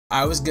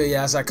Alright, what's good,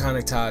 y'all? It's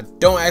Iconic Todd.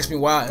 Don't ask me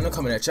why, and I'm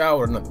coming at y'all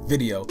with another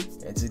video.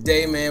 And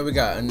today, man, we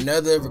got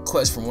another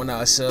request from one of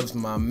our subs,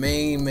 my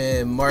main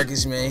man,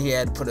 Marcus, man. He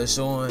had to put us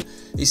on.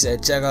 He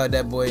said, check out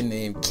that boy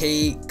named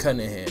Cade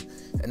Cunningham.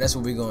 And that's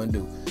what we're gonna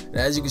do.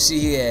 Now, as you can see,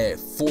 he had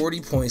 40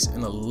 points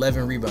and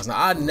 11 rebounds.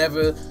 Now, I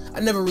never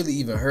really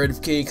even heard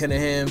of Cade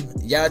Cunningham.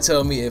 Y'all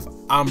tell me if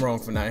I'm wrong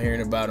for not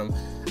hearing about him.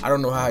 I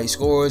don't know how he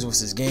scores,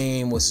 what's his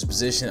game, what's his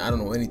position. I don't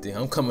know anything.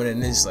 I'm coming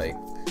in this like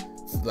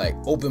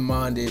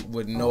open-minded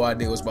with no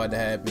idea what's about to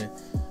happen.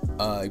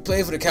 He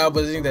played for the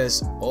Cowboys. I think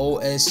that's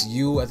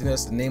OSU. I think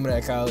that's the name of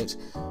that college.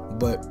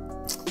 But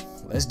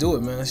let's do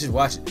it, man. Let's just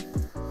watch it.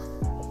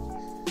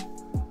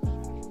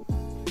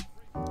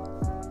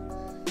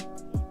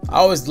 I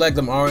always like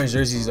them orange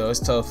jerseys though. It's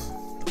tough.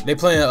 They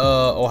playing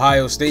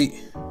Ohio State.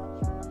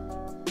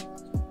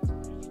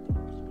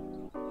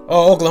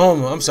 Oh,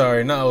 Oklahoma. I'm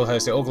sorry, not Ohio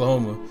State.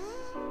 Oklahoma.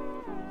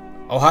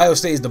 Ohio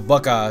State is the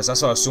Buckeyes. I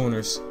saw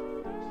Sooners.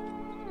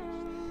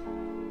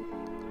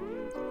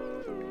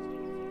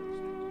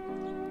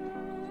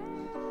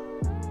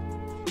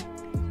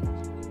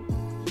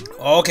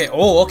 Okay.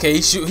 Oh, okay.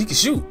 He can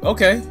shoot.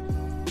 Okay.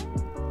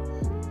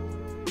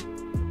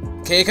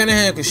 Cade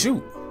Cunningham can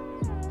shoot.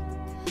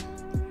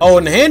 Oh,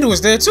 and the handle was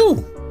there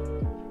too.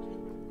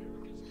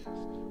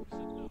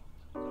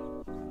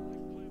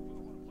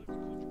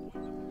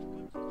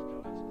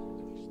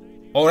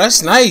 Oh,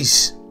 that's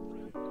nice.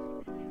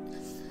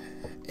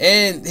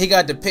 And he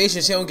got the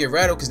patience. He don't get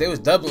rattled because they was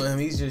doubling him.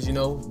 He's just, you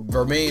know,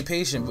 remain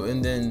patient,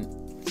 and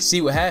then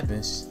see what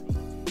happens.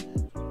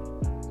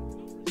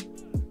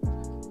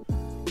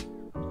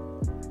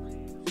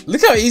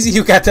 Look how easy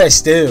you got that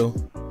steal.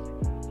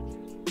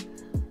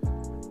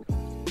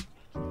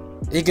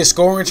 He can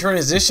score in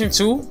transition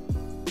too.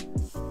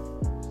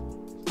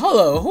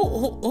 Hold on,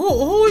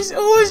 who is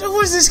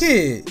this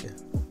kid?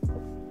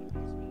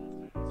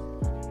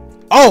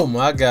 Oh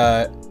my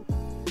God,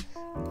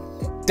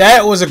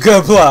 that was a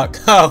good block.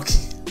 Okay.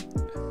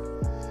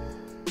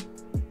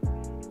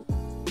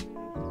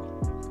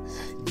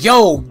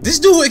 Yo, this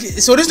dude.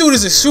 So this dude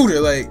is a shooter.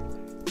 Like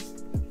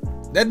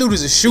that dude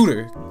is a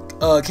shooter.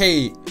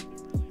 Cade.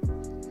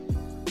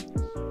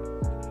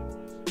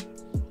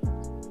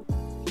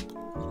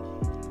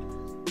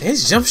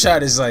 His jump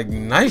shot is like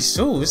nice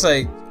too. It's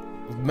like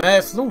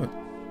mad fluent.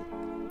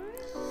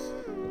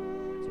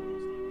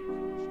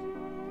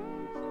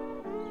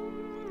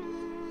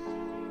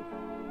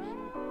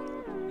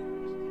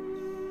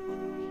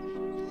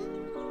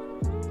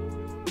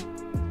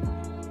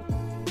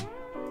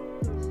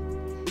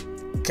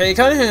 Cade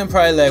Cunningham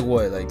probably like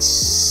what, like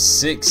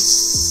 6'5",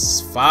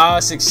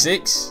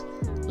 6'6",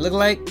 look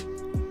like.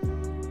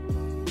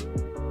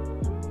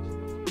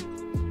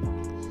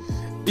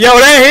 Yo,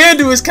 that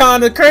handle is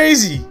kind of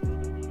crazy.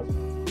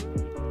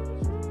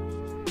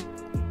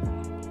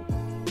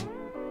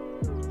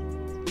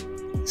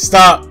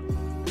 Stop.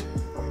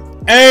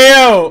 Hey,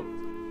 yo.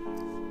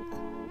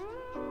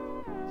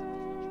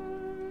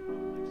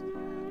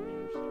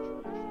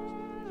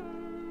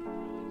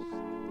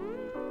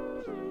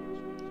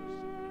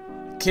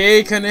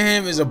 Cade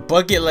Cunningham is a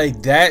bucket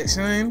like that,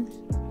 son.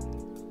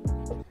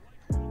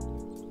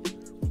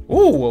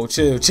 Ooh, whoa,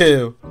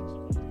 chill.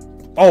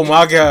 Oh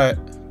my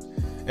God.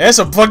 That's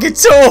a bucket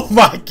too. Oh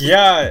my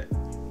God.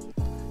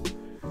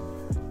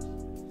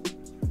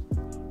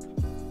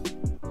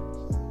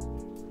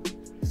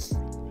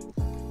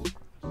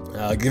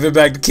 I'll give it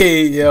back to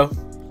Cade, yo.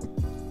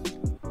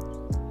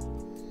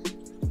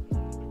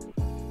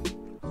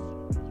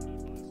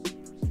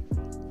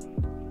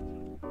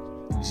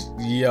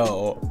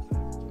 Yo.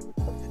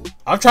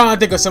 I'm trying to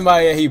think of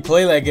somebody that he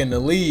played like in the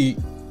league.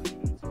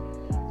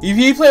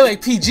 He played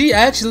like PG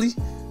actually.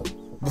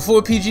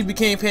 Before PG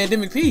became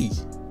Pandemic P.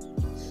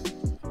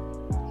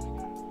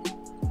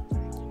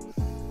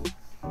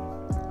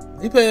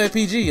 He played like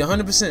PG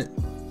 100%.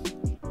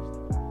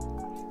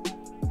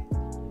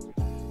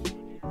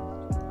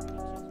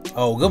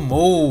 Oh, good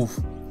move.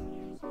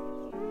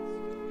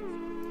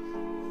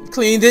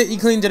 He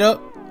cleaned it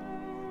up.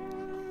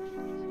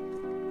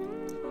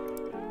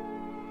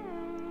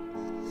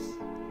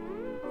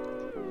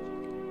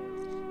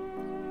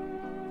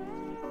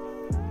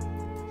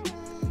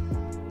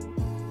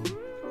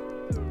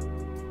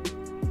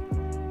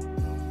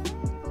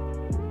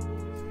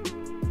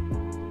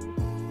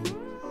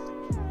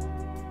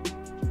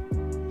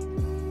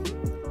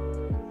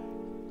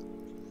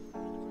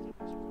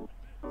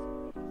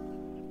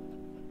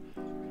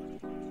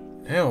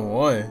 Damn,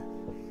 what?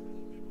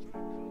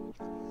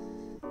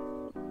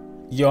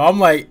 Yo, I'm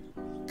like,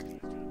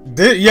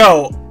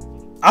 yo,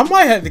 I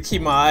might have to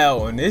keep my eye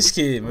out on this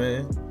kid,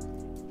 man.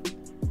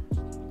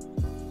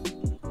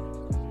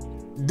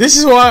 This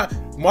is why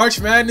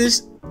March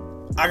Madness,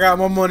 I got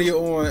my money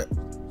on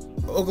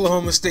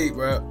Oklahoma State,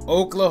 bro.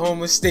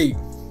 Oklahoma State.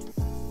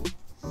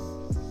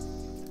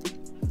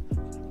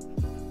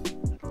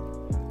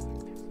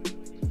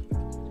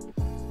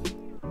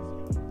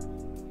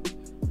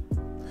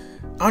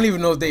 I don't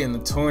even know if they in the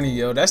tourney,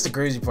 yo. That's the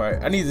crazy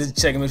part. I need to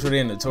check and make sure they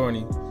in the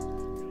tourney.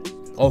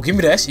 Oh, give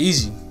me that. That's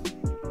easy.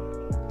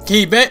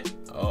 Cade bet.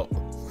 Oh.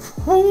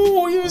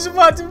 Ooh, he was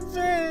about to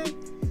bet.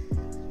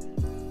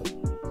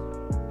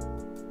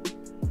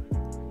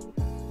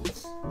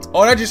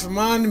 Oh, that just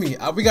reminded me.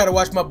 We gotta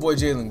watch my boy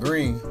Jalen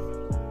Green.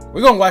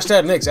 We're gonna watch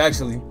that next,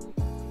 actually.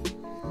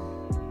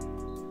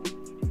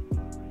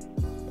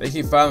 They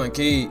keep following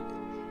Cade.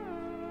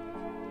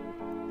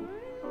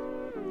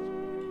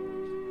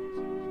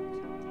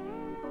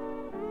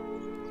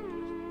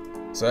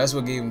 So that's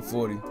what gave him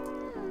 40.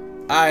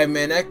 Alright,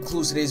 man, that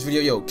concludes today's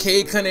video. Yo,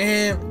 Cade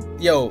Cunningham.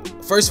 Yo,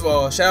 first of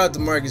all, shout out to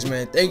Marcus,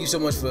 man. Thank you so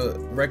much for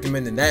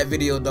recommending that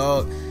video,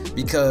 dog.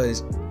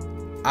 Because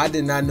I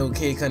did not know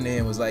Cade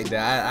Cunningham was like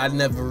that. I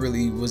never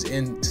really was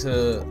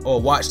into or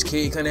watched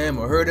Cade Cunningham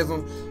or heard of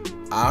him.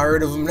 I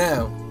heard of him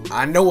now.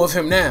 I know of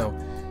him now.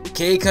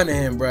 Cade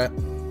Cunningham, bruh.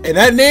 And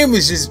that name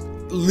is just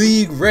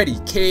league ready.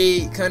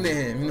 Cade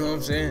Cunningham, you know what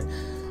I'm saying?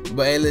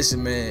 But hey,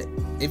 listen, man.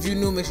 If you're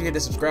new, make sure you hit the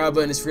subscribe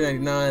button. It's free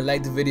 $99.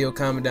 Like the video,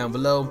 comment down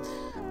below.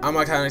 I'm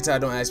my Cade.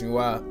 Don't ask me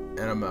why,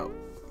 and I'm out.